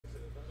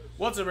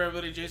What's up,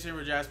 everybody? Jason here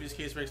with Jaspy'S,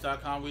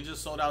 casebreaks.com. We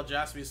just sold out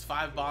Jaspy'S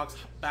 5-box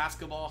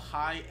basketball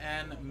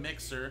high-end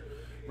mixer,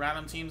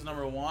 random teams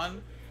number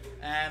 1.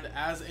 And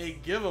as a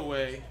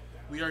giveaway,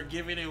 we are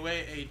giving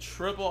away a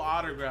triple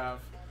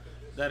autograph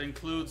that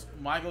includes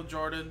Michael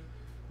Jordan,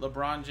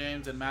 LeBron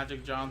James, and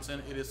Magic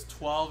Johnson. It is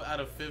 12 out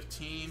of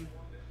 15.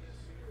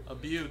 A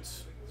beaut.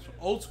 It's from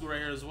old school right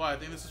here as well. I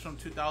think this is from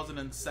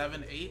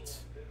 2007-8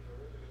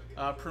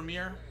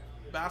 Premier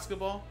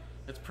Basketball.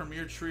 It's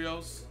Premier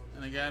Trios.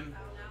 And again,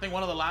 I think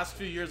one of the last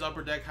few years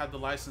Upper Deck had the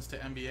license to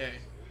NBA.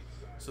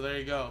 So there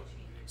you go.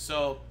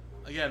 So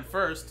again,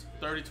 first,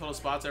 30 total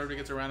spots. Everybody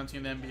gets a random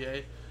team in the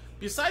NBA.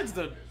 Besides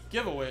the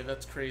giveaway,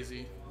 that's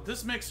crazy.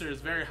 This mixer is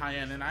very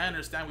high-end, and I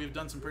understand we've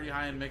done some pretty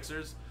high-end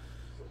mixers.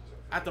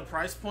 At the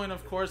price point,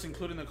 of course,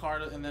 including the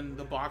card and then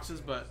the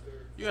boxes, but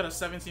you got a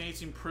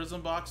 17-18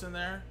 Prism box in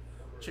there.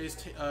 Chase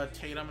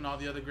Tatum and all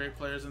the other great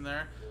players in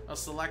there. A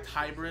select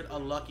hybrid, a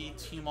lucky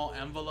T-Mall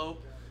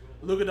envelope.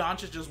 Luka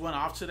Doncic just went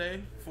off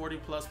today,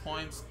 40-plus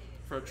points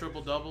for a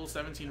triple-double,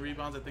 17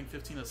 rebounds, I think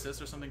 15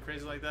 assists or something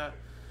crazy like that,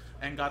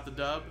 and got the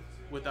dub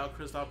without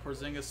Kristaps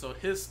Porzingis, so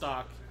his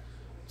stock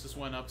just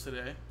went up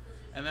today.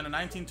 And then a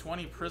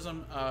 1920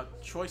 Prism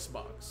choice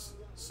box.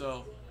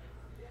 So,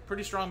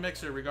 pretty strong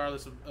mixer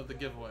regardless of the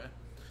giveaway.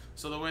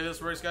 So the way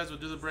this works, guys, we'll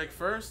do the break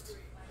first.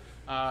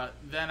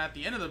 Then at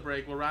the end of the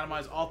break, we'll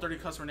randomize all 30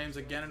 customer names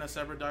again in a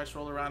separate dice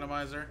roller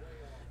randomizer.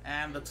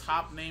 And the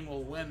top name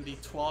will win the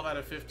 12 out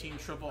of 15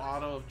 triple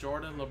auto of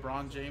Jordan,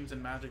 LeBron James,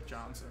 and Magic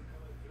Johnson.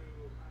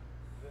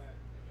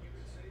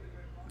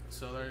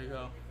 So there you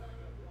go.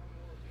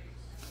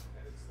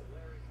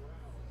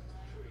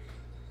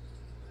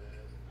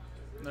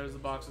 There's the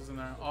boxes in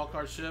there. All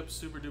card ships,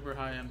 super duper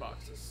high end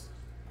boxes.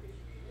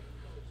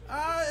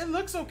 It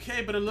looks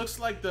okay, but it looks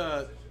like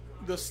the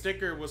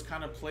sticker was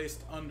kind of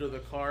placed under the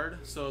card,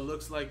 so it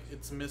looks like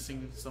it's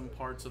missing some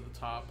parts of the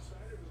top.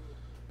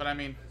 But I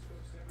mean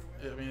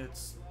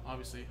it's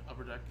obviously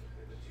Upper Deck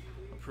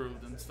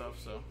approved and stuff,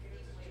 so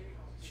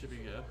it should be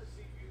good.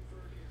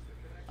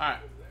 All right,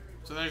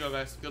 so there you go,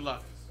 guys. Good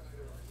luck.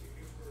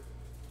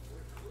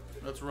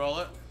 Let's roll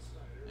it.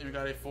 And we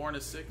got a 4 and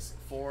a 6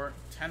 for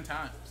 10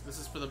 times. This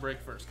is for the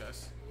break first,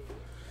 guys.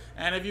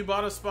 And if you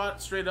bought a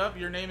spot straight up,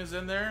 your name is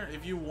in there.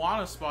 If you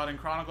want a spot in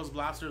Chronicles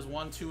Blasters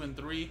 1, 2, and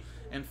 3,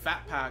 and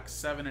Fat Packs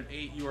 7 and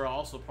 8, you are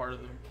also part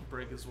of the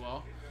break as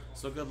well.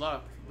 So good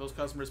luck. Those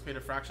customers paid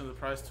a fraction of the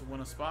price to win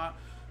a spot.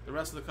 The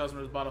rest of the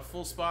customers bought a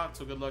full spot,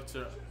 so good luck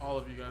to all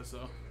of you guys,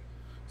 though.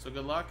 So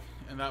good luck,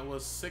 and that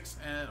was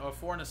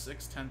 4 and a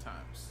 6, 10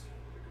 times.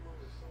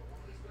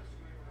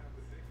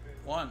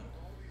 1,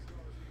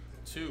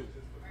 2,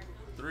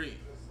 3,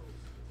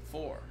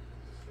 4,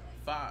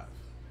 5,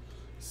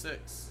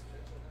 6,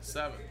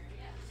 7,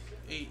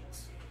 8,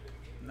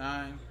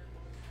 9,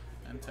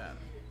 and 10.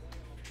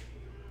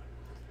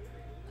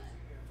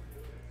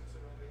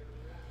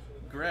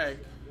 Greg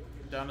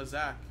down to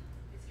Zach.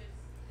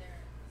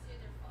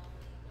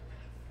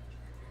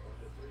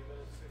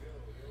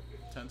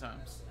 Ten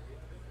times.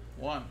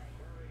 1,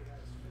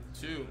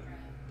 2,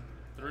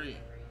 3,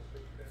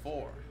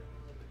 4,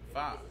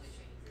 5,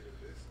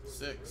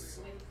 6,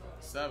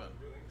 7,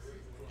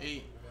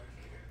 8,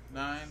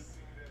 9,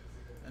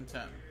 and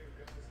 10.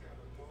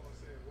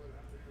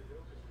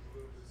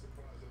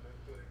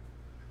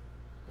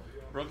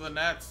 Brooklyn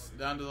Nets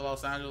down to the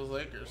Los Angeles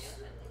Lakers.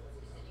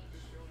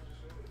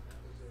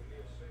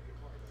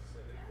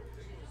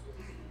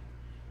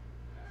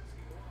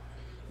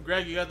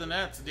 Greg, you got the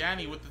Nets.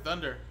 Danny with the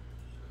Thunder.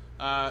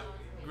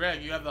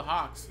 Greg, you have the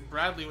Hawks.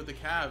 Bradley with the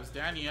Cavs.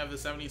 Danny, you have the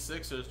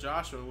 76ers.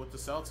 Joshua with the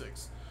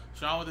Celtics.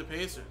 Sean with the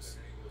Pacers.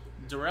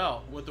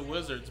 Darrell with the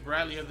Wizards.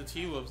 Bradley, you have the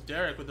T-Wolves.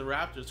 Derek with the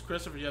Raptors.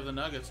 Christopher, you have the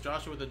Nuggets.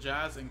 Joshua with the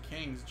Jazz and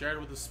Kings. Jared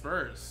with the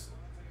Spurs.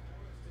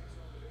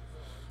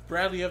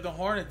 Bradley, you have the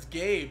Hornets.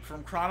 Gabe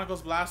from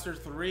Chronicles Blaster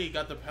 3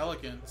 got the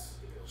Pelicans.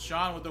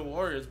 Sean with the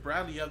Warriors.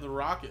 Bradley, you have the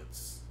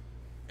Rockets.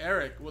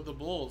 Eric with the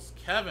Bulls.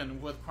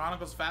 Kevin with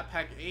Chronicles Fat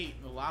Pack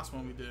 8, the last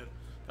one we did,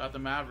 got the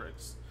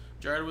Mavericks.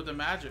 Jared with the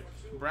Magic.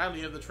 Bradley,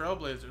 you have the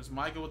Trailblazers.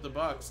 Michael with the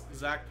Bucks.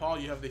 Zach Paul,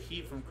 you have the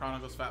Heat from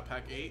Chronicles Fat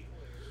Pack 8.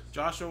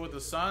 Joshua with the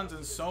Suns,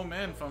 and So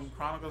Min from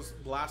Chronicles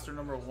Blaster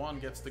number 1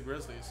 gets the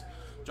Grizzlies.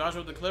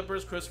 Joshua with the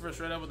Clippers. Christopher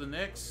straight up with the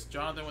Knicks.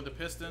 Jonathan with the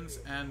Pistons,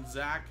 and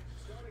Zach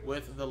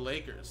with the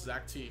Lakers.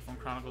 Zach T from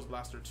Chronicles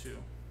Blaster 2.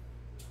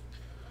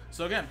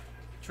 So again,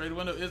 trade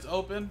window is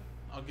open.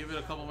 I'll give it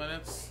a couple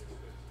minutes.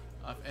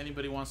 If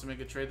anybody wants to make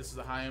a trade, this is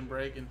a high-end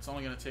break, and it's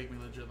only going to take me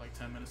legit like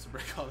 10 minutes to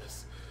break all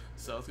this.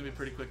 So it's going to be a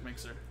pretty quick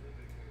mixer.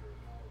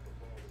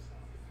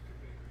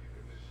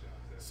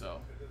 So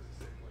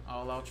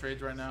I'll allow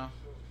trades right now.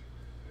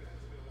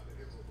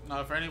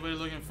 Now, for anybody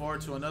looking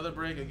forward to another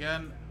break,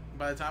 again,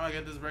 by the time I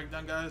get this break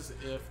done, guys,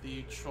 if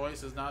the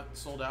choice is not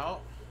sold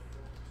out,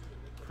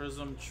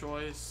 Prism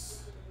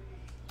Choice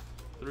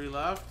 3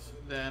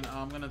 left, then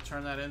I'm going to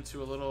turn that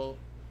into a little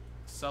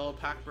cello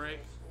pack break.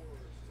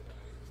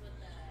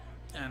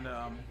 And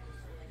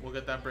we'll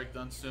get that break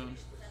done soon.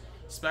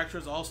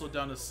 Spectra's also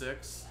down to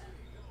 6.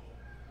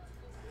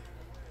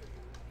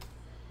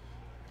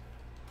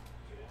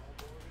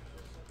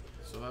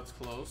 that's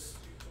close.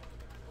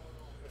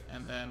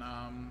 And then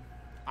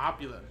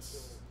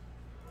Opulence.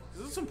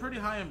 This is some pretty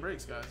high-end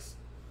breaks, guys.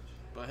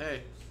 But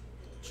hey,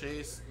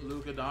 Chase,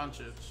 Luka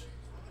Doncic.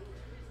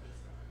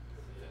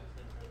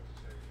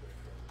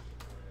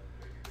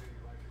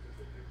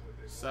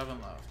 Seven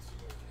left.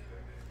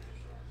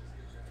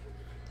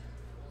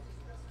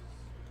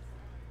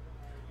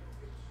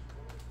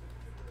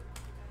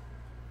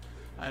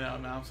 I know,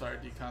 man. I'm sorry,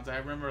 Decons. I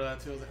remember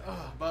that too. I was like,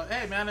 oh, but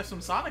hey, man, if some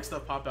Sonic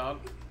stuff pop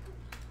out,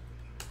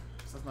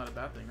 that's not a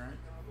bad thing, right?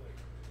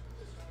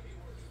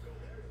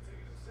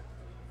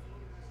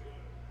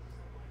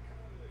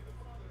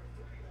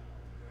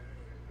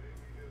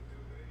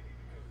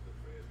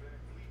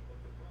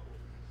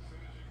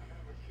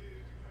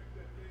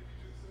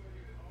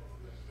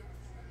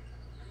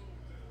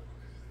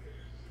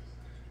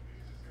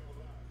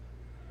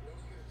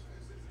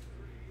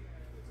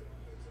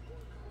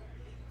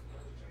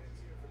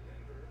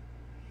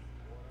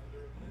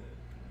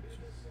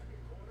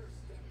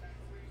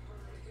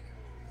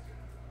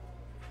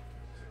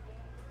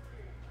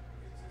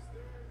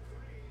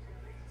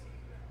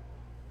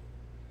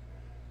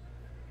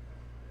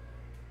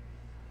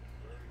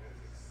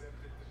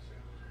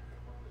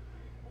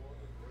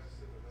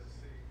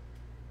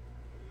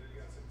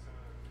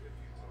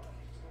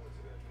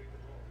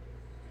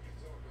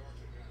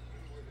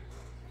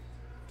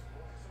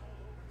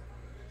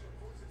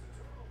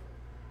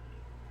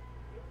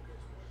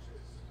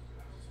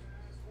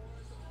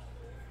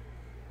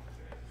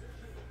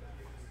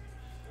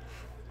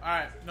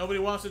 Alright, nobody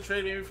wants to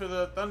trade maybe for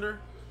the Thunder?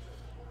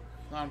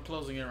 No, I'm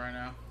closing it right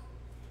now.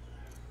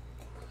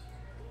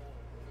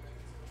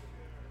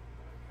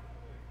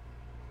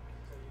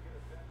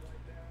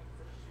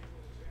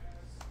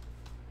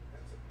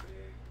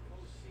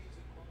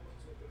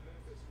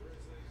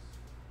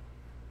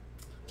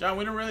 John,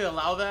 we don't really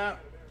allow that.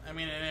 I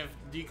mean, and if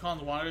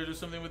Decons wanted to do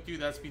something with you,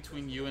 that's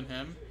between you and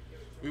him.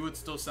 We would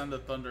still send the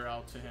Thunder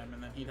out to him,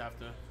 and then he'd have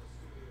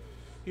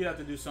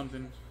to do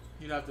something.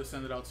 He'd have to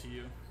send it out to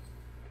you.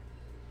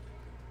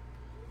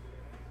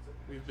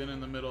 We've been in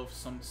the middle of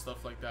some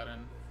stuff like that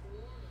and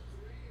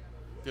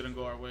didn't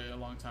go our way a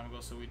long time ago,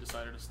 so we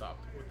decided to stop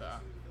with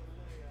that.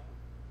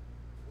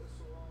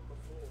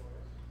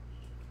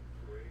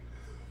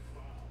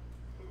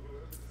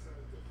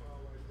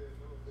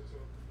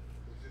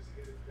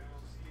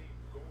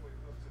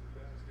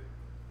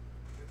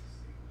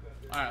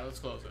 Alright, let's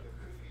close it.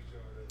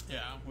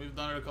 Yeah, we've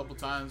done it a couple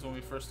times when we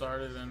first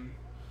started and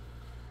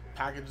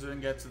package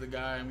didn't get to the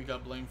guy and we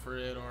got blamed for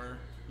it, or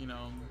you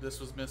know,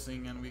 this was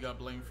missing and we got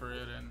blamed for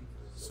it, and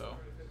so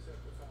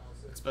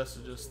it's best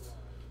to just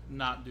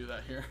not do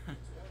that here.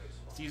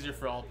 It's easier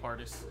for all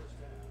parties.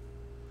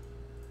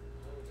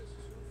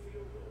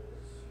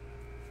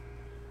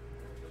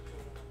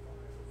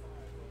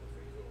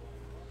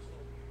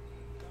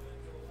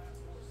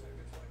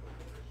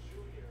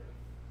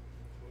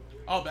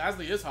 Oh,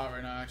 Basley is hot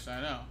right now, actually,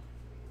 I know.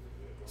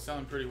 He's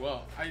selling pretty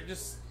well.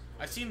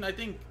 I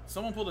think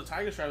someone pulled a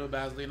Tiger Stripe with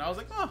Basley, and I was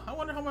like, oh, I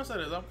wonder how much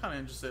that is. I'm kind of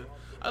interested.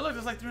 I looked,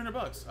 it's like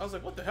 $300. I was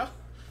like, what the hell?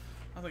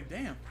 I was like,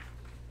 damn.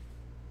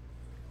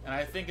 And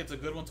I think it's a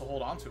good one to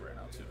hold on to right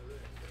now, too,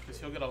 because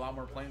he'll get a lot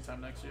more playing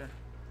time next year.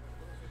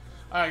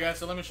 All right, guys,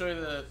 so let me show you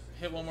the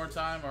hit one more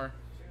time, or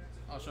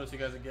I'll show it to you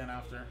guys again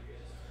after.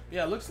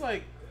 Yeah, it looks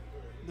like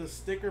the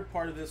sticker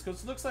part of this,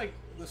 because it looks like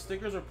the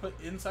stickers are put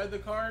inside the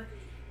card,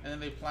 and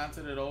then they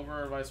planted it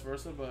over or vice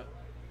versa, but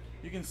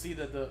you can see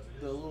that the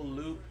little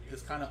loop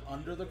is kind of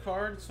under the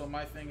card. So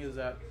my thing is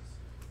that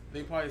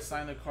they probably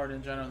sign the card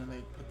in general and then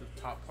they put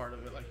the top part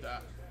of it like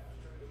that.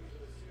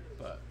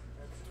 But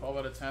 12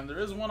 out of 10. There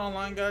is one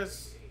online,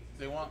 guys.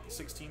 They want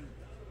 16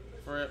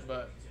 for it,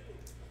 but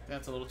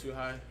that's a little too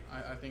high.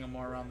 I think I'm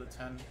more around the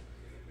 10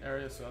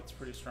 area, so that's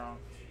pretty strong.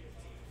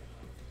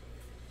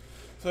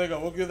 So there you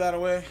go. We'll give that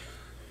away.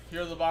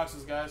 Here are the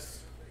boxes, guys.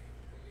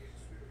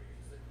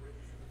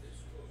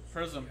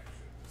 Prism.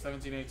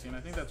 1718.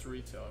 I think that's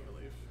retail, I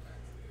believe.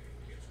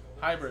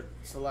 Hybrid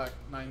Select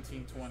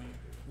 1920.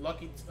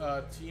 Lucky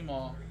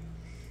T-Mall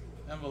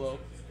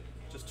envelope.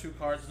 Just 2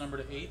 cards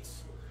numbered to 8.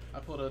 I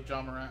pulled a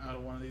John Morant out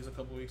of one of these a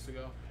couple weeks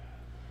ago.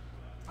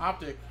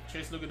 Optic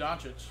Chase Luka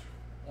Doncic.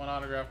 1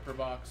 autograph per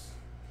box.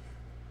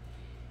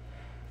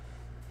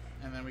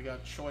 And then we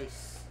got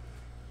Choice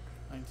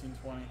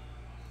 1920.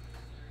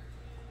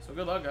 So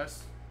good luck,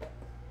 guys.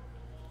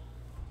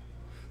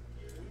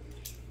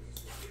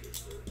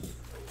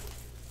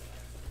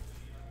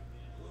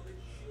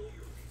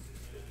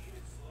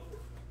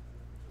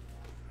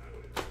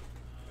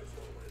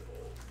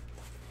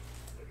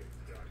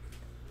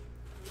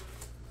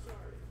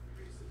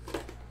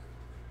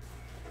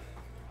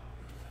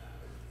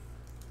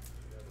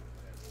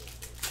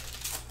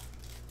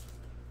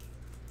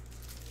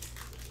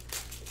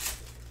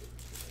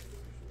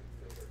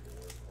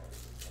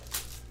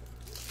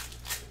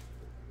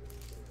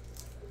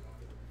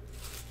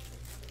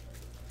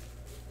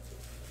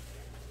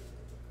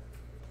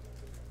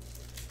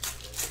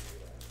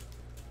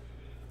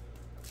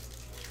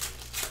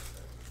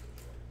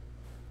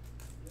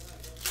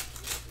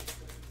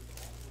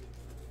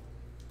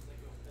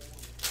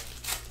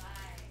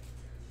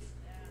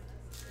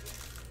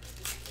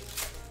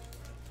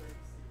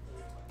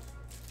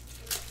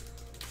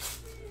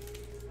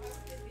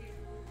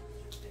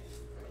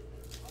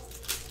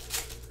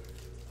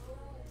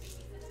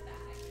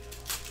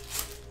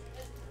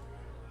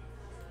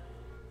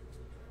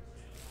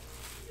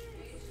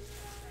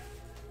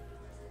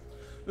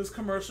 This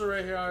commercial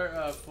right here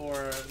for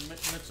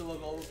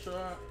Michelob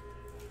Ultra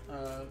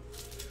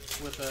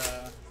with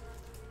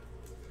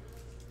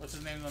what's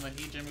his name on the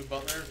Heat, Jimmy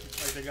Butler.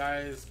 Like the guy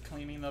is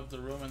cleaning up the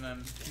room and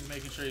then he's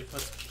making sure he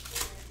puts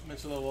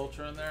Michelob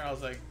Ultra in there. I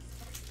was like,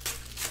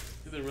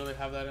 do they really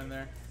have that in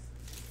there?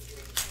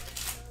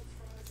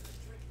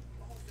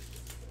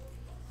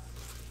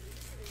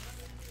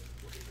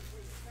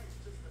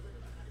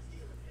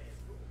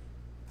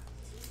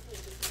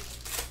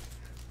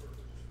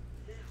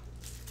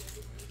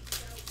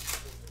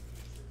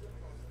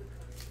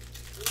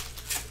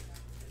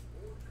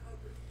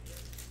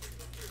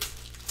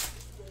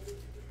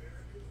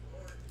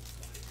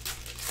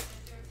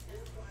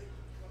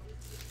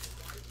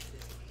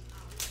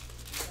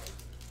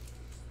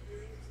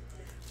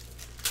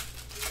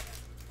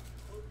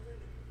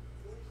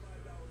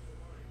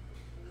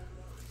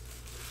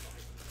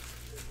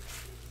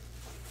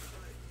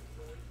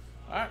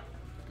 Alright,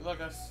 good luck,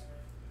 guys.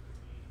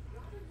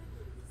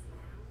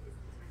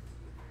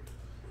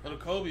 Little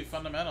Kobe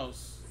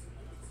fundamentals.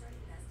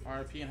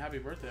 RIP and happy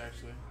birthday,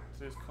 actually.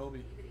 Today's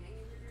Kobe's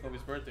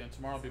birthday, and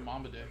tomorrow will be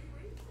Mamba Day.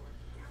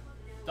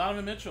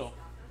 Donovan Mitchell.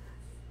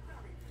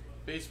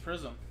 Base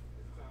Prism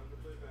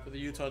for the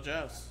Utah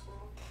Jazz.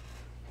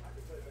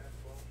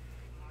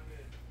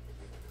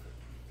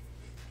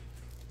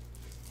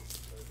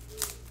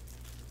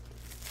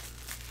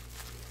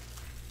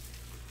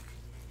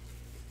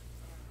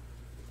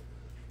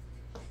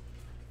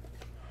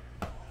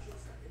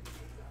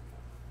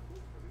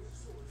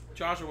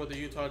 Joshua with the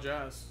Utah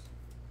Jazz.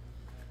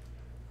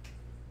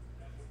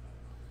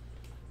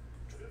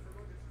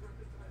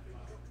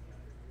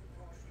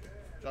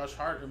 Josh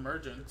Hart,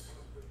 Emergent.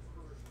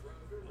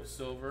 With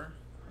silver,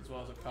 as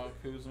well as a Kyle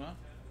Kuzma.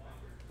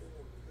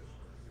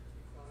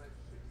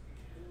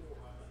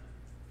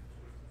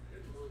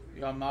 You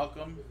got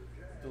Malcolm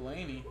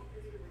Delaney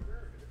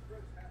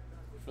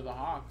for the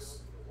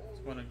Hawks.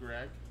 It's going to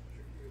Greg.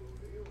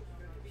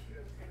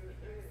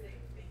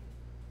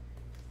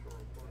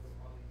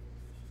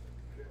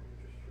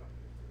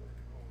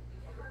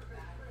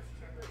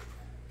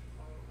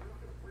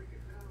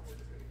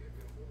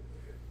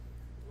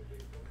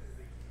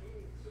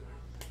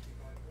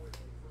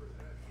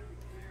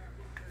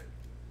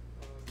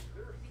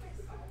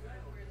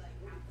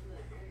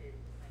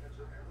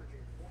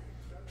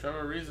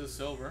 Trevor Reeves is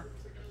silver.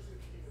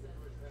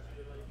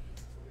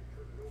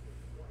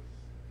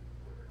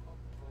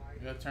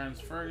 You got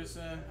Terrence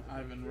Ferguson,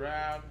 Ivan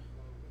Rabb,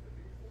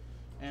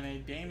 and a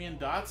Damian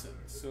Dotson,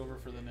 silver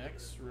for the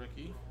Knicks,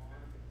 rookie.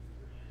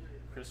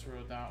 Chris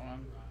wrote that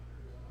one.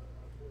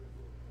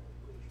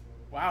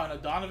 Wow, and a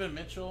Donovan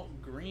Mitchell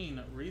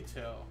green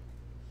retail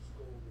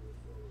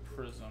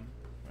prism.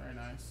 Very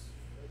nice.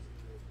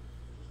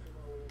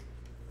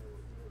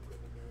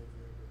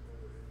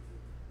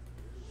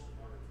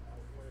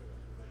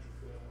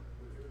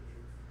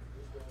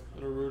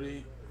 Little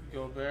Rudy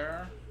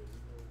Gobert.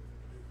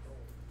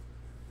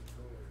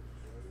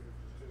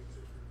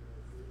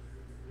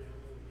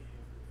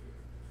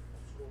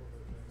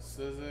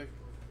 Sizik.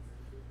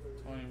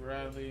 Tony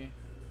Bradley.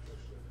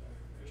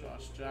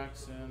 Josh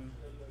Jackson.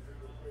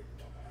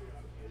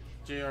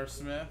 J.R.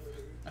 Smith.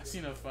 I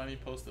seen a funny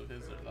post of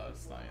his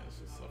last night. It's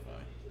just so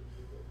funny.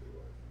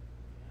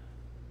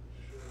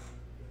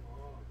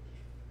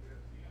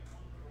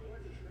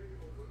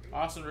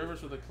 Austin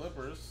Rivers for the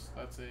Clippers.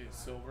 That's a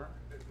silver.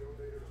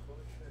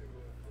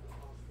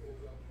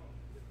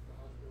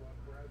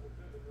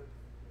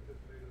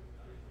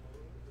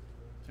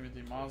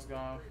 Timothy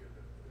Mozgov.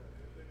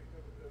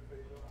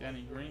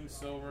 Danny Green,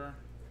 silver.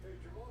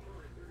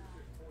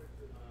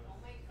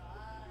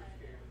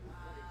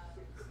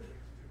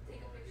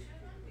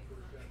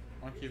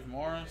 Markieff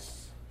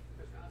Morris.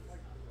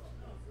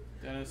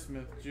 Dennis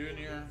Smith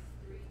Jr.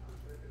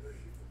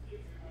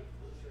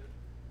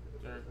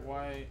 Derek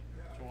White.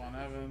 Juwan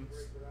Evans.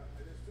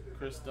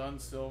 Chris Dunn,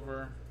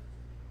 silver.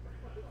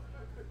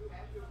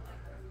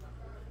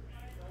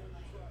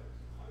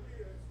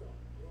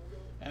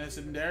 And it's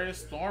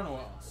Darius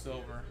Thornwell,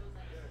 silver.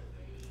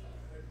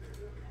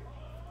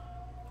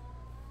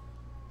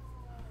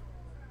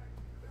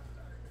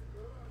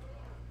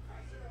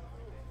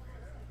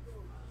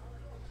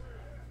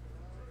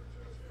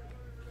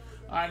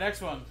 Alright,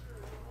 next one.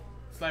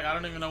 It's like I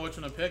don't even know which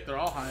one to pick. They're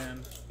all high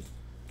end.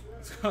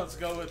 Let's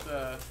go with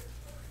the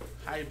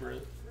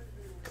hybrid.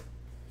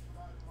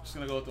 I'm just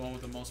gonna go with the one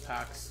with the most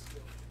packs.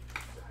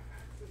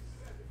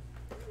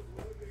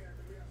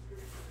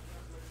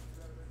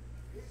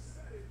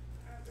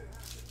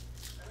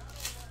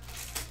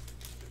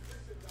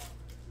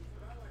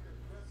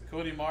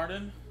 Cody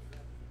Martin.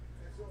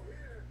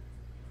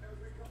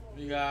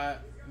 We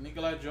got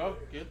Nikola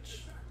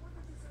Jokic.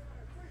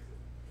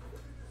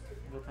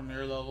 The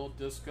premier level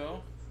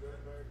disco.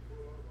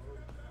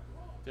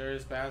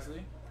 Darius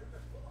Bazley.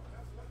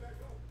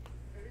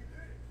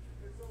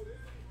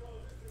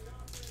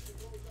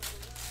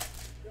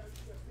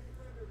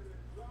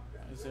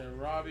 Isaiah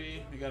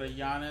Robbie. We got a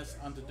Giannis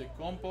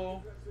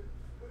Antetokounmpo.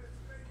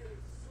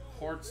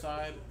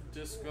 Courtside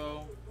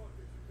disco.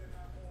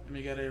 And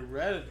we get a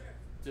red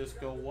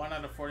disco 1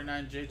 out of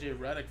 49 JJ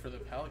Redick for the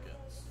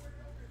Pelicans.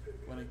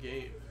 Going to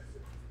Gabe.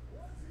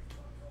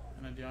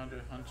 And a DeAndre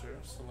Hunter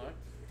select.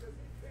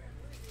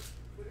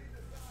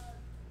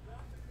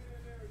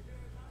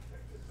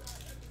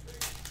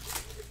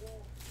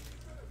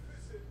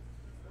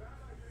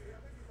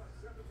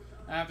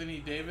 Anthony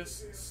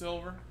Davis,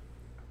 silver.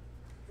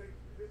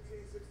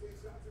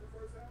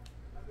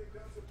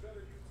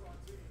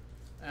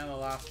 And the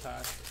last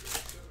pack.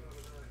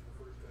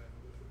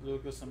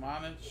 Lucas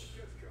Amanic,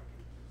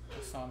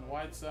 Hassan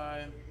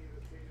Whiteside,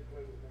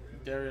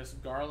 Darius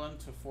Garland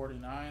to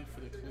 49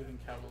 for the Cleveland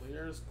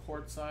Cavaliers.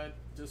 Courtside,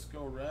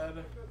 Disco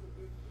Red,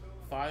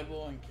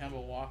 Thibault, and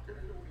Kemba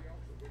Walker.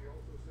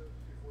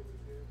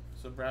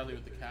 So Bradley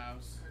with the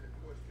Cavs.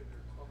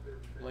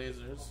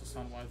 Blazers,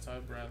 Hassan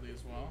Whiteside, Bradley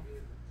as well.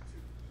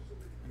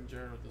 And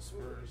Jared with the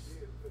Spurs.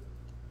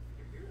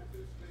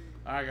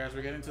 Alright guys,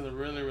 we're getting to the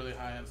really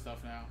high-end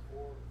stuff now.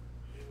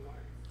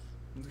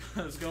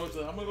 Let's go with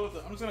I'm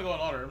just gonna go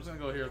in order. I'm just gonna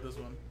go here with this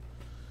one.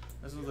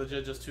 This one's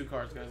legit just 2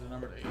 cards, guys. They're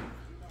numbered 8.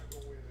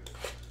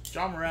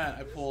 John Morant,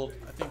 I pulled.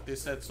 I think they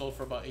said sold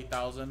for about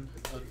 8,000.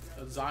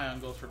 A Zion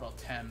goes for about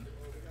 10.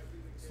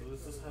 So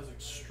this has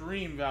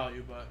extreme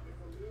value, but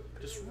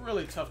just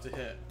really tough to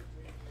hit.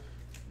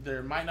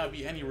 There might not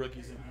be any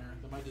rookies in here.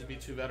 There might just be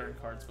 2 veteran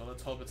cards, but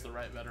let's hope it's the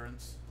right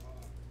veterans.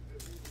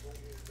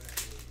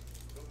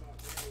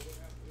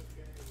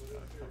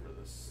 Gotta cover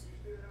this.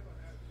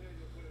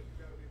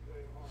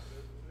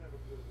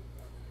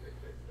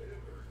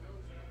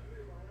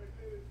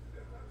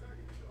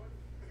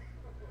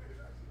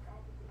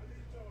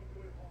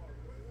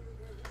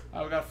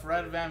 We got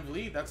Fred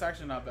VanVleet. That's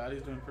actually not bad.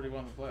 He's doing pretty well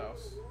in the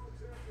playoffs.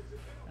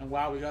 And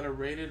wow, we got a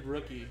rated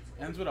rookie.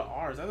 Ends with an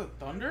R. Is that the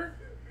Thunder?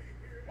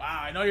 Wow,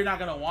 I know you're not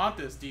going to want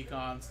this,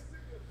 Decons.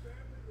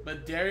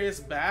 But Darius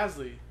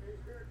Bazley.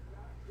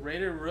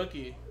 Rated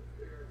rookie.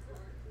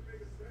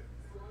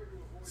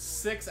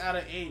 6 out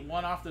of 8.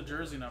 1 off the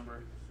jersey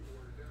number.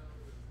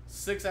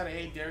 6 out of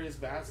 8, Darius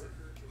Bazley.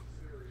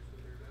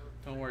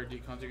 Don't worry,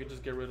 Decons. You can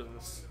just get rid of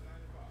this.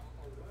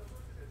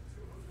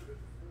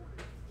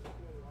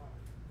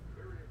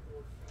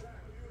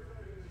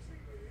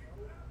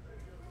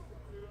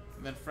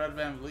 And then Fred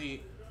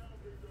VanVleet.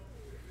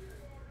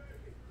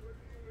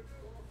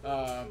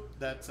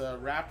 That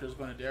Raptors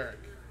going to Derek.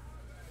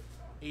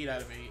 8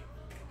 out of 8.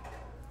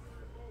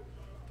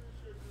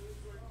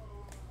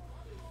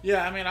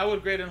 Yeah, I mean, I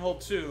would grade and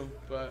hold too,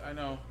 but I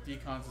know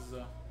Decons is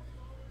a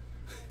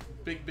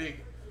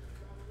big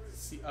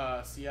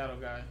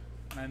Seattle guy.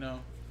 And I know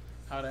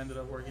how it ended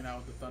up working out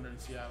with the Thunder in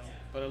Seattle.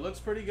 But it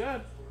looks pretty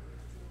good.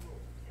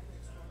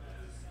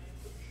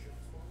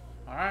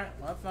 Alright,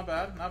 well, that's not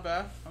bad. Not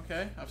bad.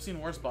 Okay, I've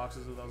seen worse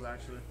boxes of those,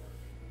 actually.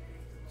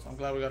 So I'm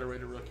glad we got a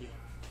rated rookie.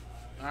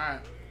 Alright.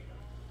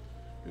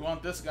 We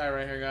want this guy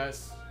right here,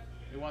 guys.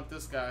 We want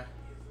this guy.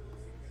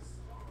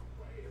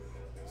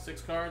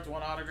 6 cards,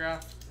 1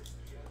 autograph.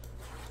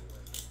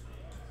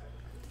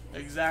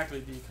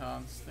 Exactly,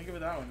 Decons. Think of it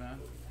that way, man.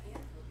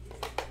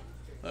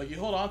 Look, you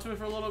hold on to it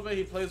for a little bit.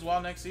 He plays well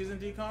next season,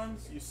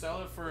 Decons. You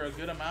sell it for a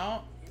good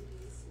amount.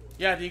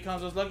 Yeah, Decons,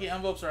 those lucky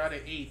envelopes are at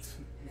an 8.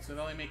 So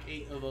they only make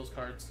 8 of those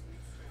cards.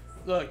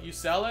 Look, you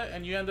sell it,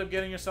 and you end up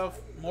getting yourself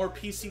more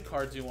PC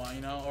cards you want,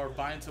 you know, or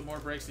buying into more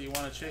breaks that you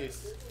want to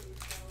chase.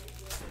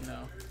 You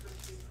know,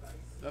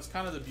 that's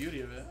kind of the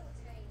beauty of it.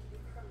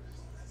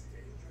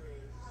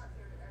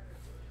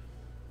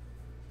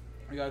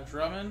 We got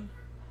Drummond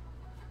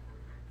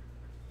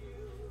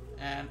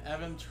and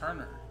Evan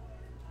Turner.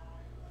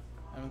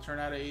 Evan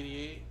Turner out of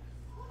 88.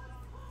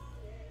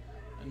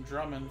 And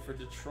Drummond for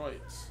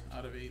Detroit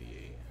out of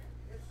 88.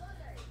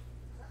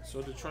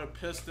 So Detroit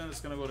Pistons,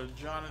 it's going to go to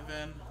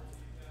Jonathan.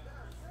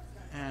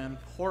 And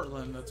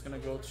Portland, that's going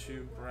to go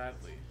to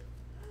Bradley.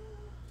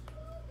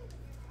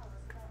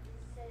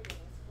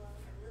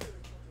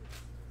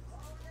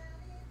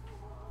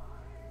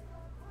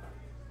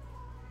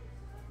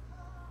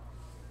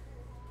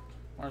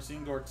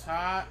 Marcin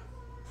Gortat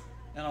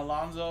and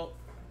Alonzo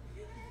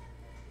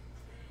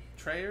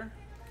Trayer.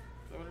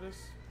 Is that what it is?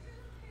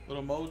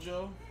 Little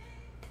Mojo.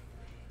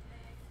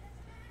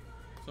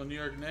 So New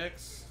York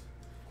Knicks.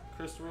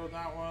 Chris wrote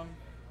that one.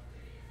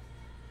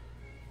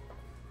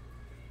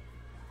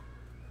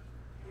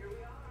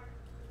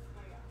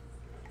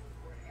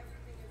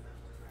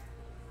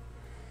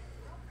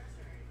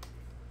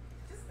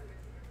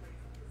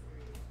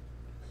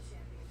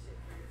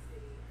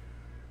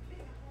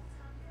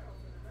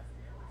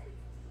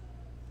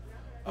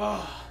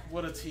 Oh,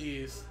 what a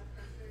tease.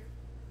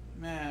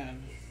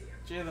 Man,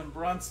 Jalen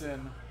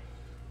Brunson.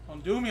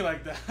 Don't do me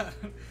like that.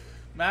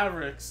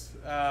 Mavericks.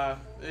 There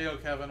you go,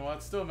 Kevin. Well,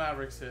 it's still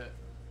Mavericks hit.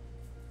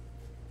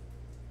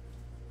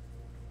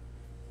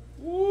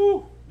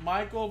 Woo!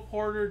 Michael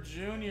Porter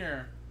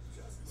Jr.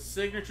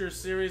 Signature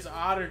Series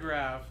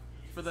autograph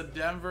for the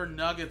Denver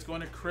Nuggets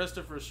going to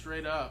Christopher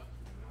straight up.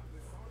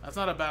 That's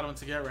not a bad one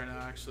to get right now,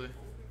 actually.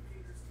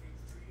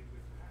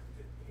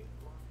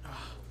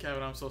 Oh,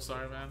 Kevin, I'm so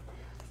sorry, man.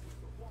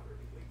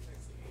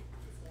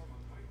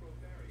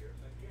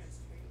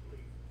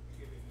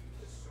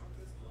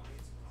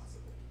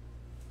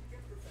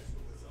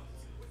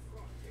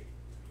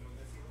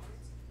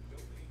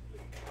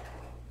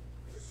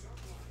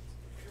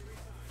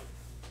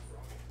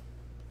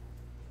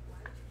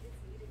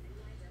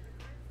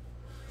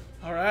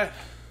 All right.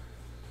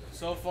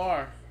 So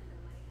far,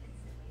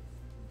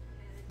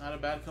 not a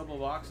bad couple of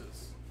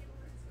boxes.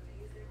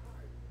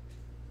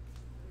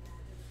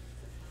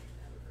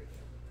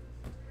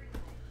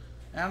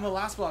 And the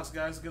last box,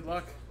 guys. Good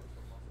luck.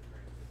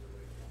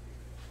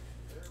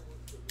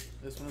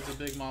 This one is a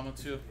big mama,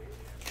 too.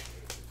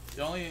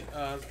 The only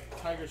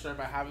Tiger Stripe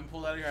I haven't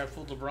pulled out of here, I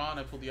pulled Lebron,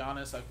 I pulled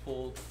Giannis, I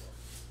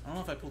don't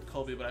know if I pulled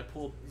Kobe, but I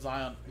pulled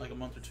Zion like a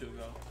month or two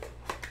ago.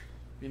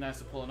 Be nice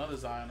to pull another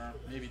Zion, or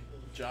maybe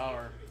Ja,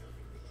 or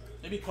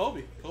maybe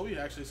Kobe. Kobe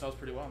actually sells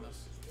pretty well on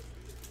this.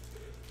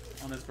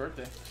 On his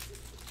birthday.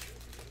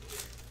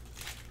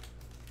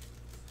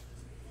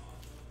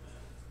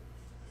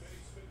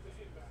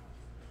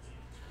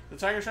 The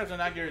Tiger Stripes are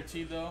not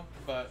guaranteed though,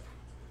 but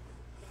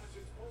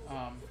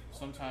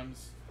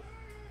sometimes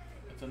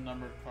it's a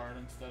numbered card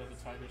instead of a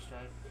Tiger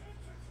Stripe.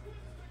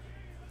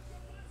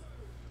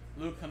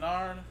 Luke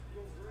Kennard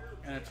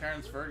and a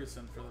Terrence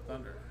Ferguson for the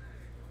Thunder.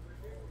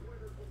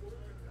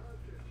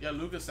 Yeah,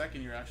 Luka's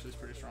second year actually is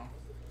pretty strong.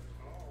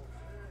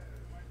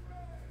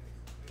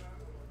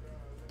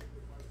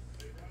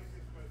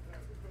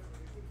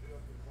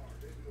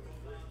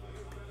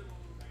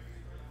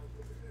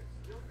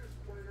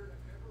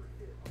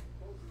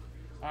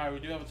 Alright, we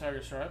do have a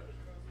Tiger Stripe.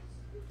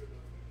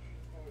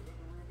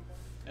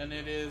 And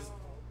it is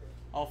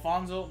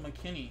Alfonso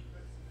McKinney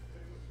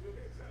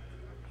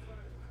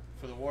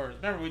for the Warriors.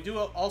 Remember, we do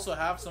also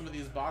have some of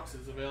these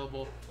boxes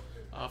available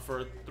for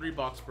a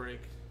 3-box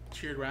break.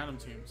 Cheered random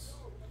teams,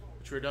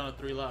 which we're done at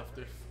 3 left.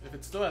 If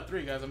it's still at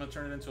 3, guys, I'm going to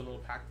turn it into a little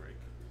pack break.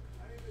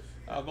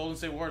 Golden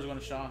State Warriors going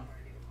to Sean.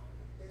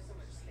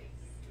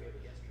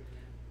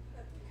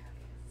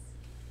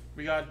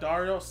 We got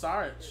Dario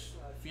Saric,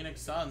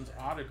 Phoenix Suns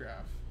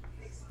autograph.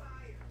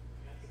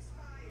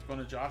 It's going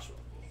to Joshua.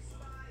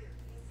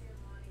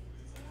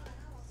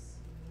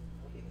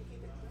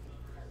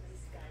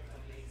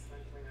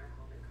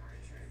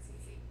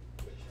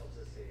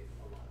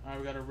 Alright,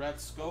 we got a red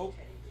scope.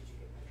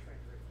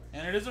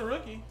 And it is a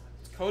rookie.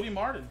 It's Cody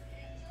Martin.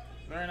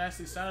 Very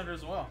nicely centered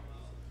as well.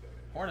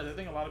 Hornets, I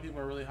think a lot of people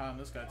are really high on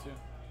this guy too.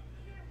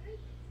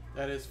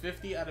 That is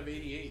 50 out of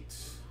 88.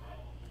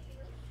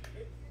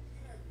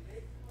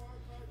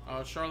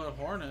 Charlotte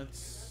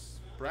Hornets,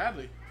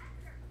 Bradley.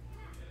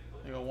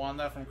 There you go, won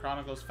that from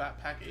Chronicles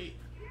Fat Pack 8.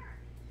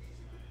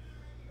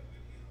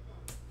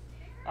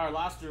 Alright,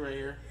 last two right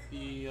here.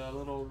 The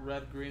little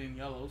red, green, and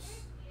yellows.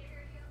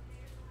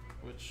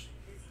 Which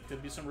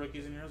could be some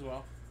rookies in here as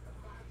well.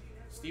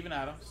 Steven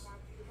Adams.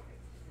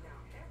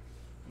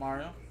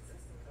 Mario.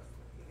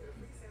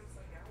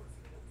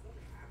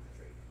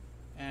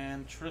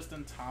 And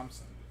Tristan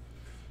Thompson.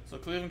 So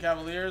Cleveland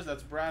Cavaliers,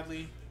 that's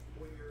Bradley.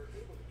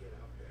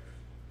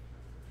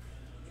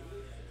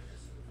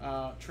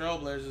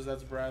 Trailblazers,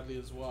 that's Bradley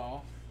as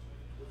well.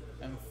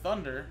 And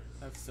Thunder,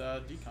 that's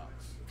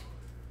Decons.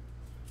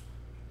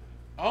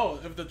 Oh,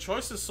 if the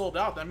choice is sold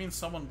out, that means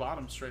someone bought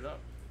them straight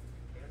up.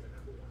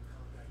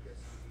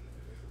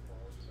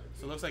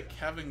 So it looks like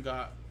Kevin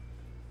got...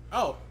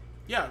 Oh,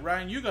 yeah,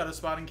 Ryan, you got a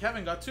spot and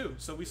Kevin got 2.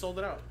 So we sold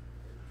it out.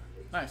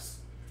 Nice.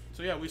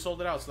 So yeah, we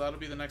sold it out. So that'll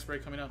be the next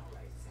break coming up.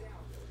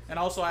 And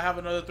also I have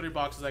another 3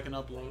 boxes I can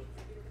upload.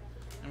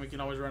 And we can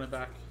always run it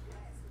back.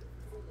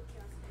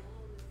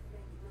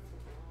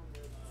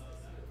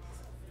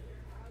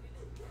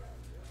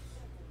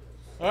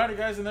 Alrighty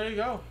guys, and there you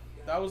go.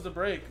 That was the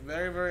break.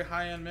 Very, very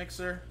high-end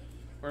mixer.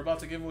 We're about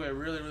to give away a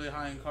really, really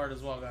high-end card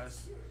as well,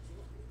 guys.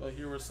 But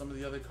here were some of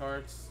the other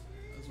cards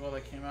as well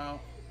that came out.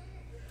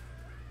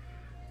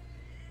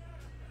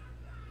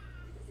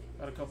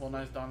 Got a couple of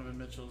nice Donovan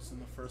Mitchells in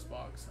the first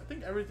box. I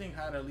think everything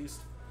had at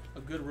least a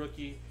good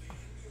rookie,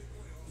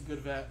 a good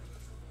vet.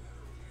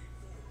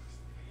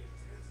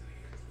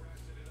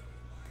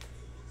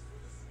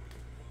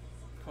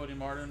 Cody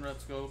Martin, red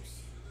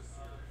scopes.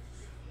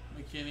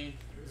 McKinney,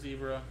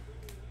 zebra.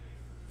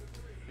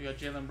 We got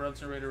Jalen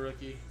Brunson, Raider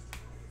rookie.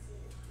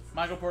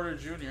 Michael Porter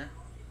Jr.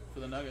 for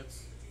the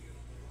Nuggets.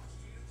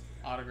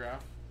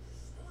 Autograph.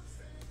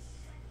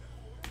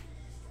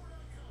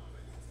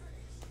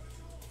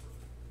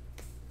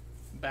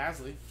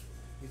 Basley.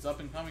 He's up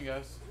and coming,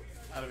 guys.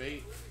 Out of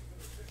 8.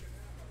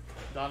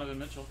 Donovan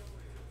Mitchell.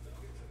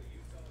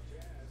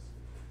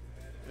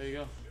 There you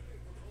go.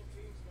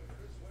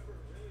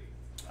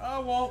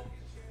 Oh, well,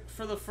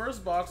 for the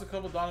first box, a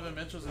couple Donovan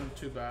Mitchells isn't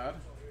too bad.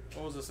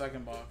 What was the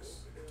second box?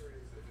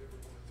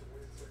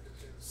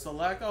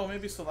 Select. Oh,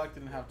 maybe Select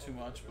didn't have too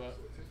much, but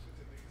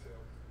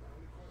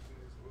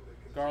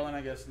Garland,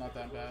 I guess, not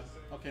that bad.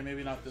 Okay,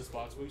 maybe not this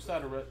box, but we still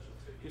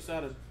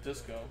had a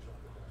disco.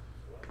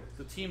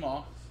 The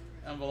T-Mall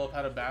envelope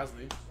had a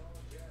Basley.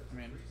 I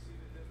mean,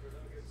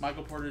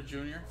 Michael Porter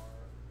Jr.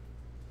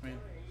 I mean,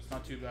 it's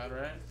not too bad,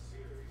 right?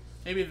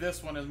 Maybe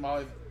this one is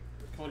Molly.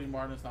 Cody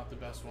Martin is not the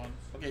best one.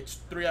 Okay, it's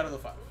 3 out of the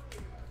 5.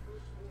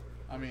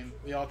 I mean,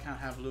 they all can't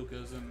have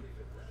Lukas and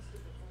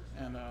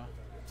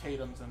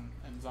Tatums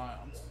and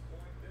Zions.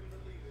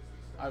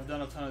 I've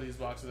done a ton of these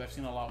boxes. I've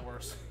seen a lot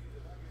worse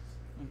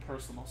in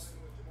personals.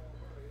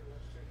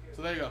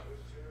 So there you go.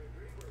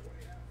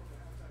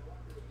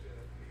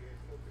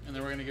 And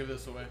then we're going to give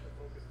this away.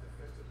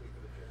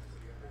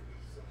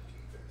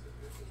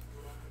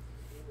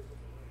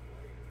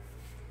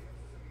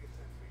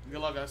 Good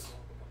luck, guys.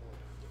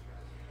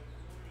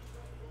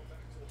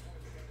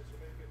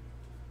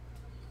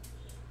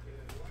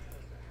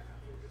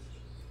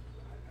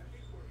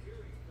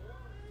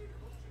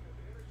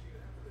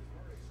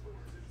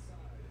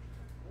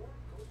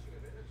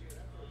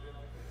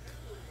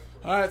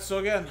 Alright, so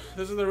again,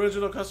 this is the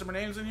original customer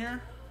names in here.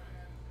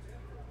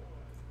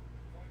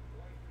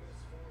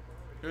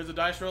 Here's the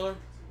dice roller.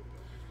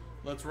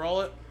 Let's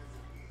roll it.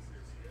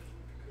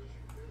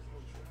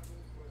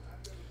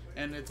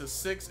 And it's a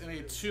 6 and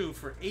a 2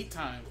 for 8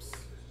 times.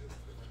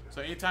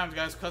 So 8 times,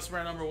 guys.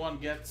 Customer number 1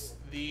 gets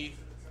the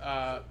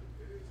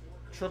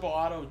triple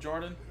auto of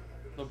Jordan,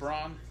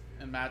 LeBron,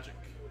 and Magic.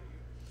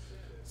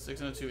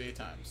 6 and a 2, 8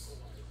 times.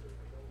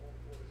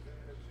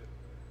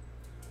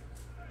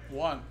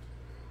 1,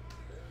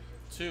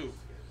 2,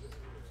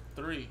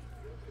 3,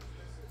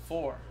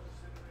 4,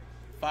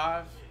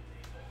 5,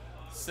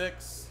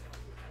 6.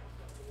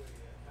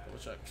 We'll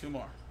check 2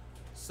 more.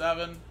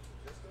 7.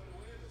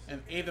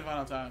 And 8th and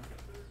final time.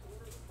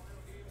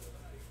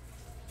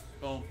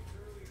 Boom.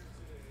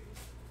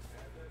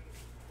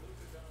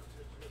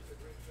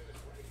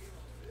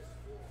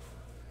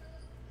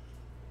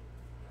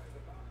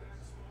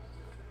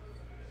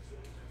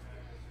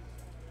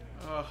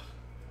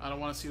 I don't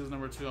want to see who's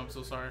number 2. I'm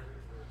so sorry.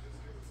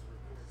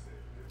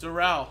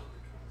 Darrell.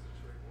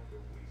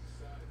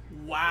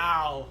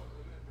 Wow.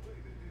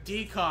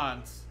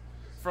 Decons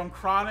from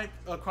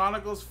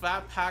Chronicles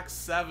Fat Pack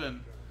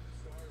 7.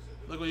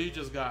 Look what you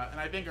just got. And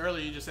I think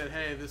earlier you just said,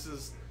 hey, this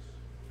is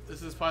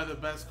probably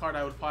the best card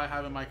I would probably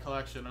have in my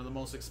collection, or the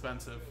most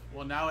expensive.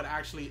 Well, now it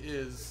actually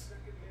is.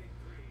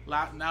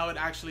 Now it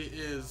actually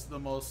is the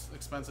most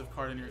expensive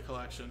card in your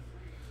collection.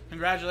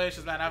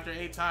 Congratulations, man. After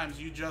 8 times,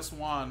 you just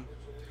won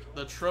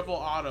the triple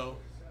auto.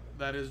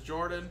 That is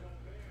Jordan,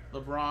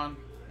 LeBron,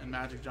 and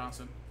Magic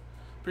Johnson.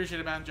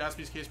 Appreciate it, man.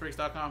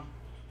 JaspysCaseBreaks.com.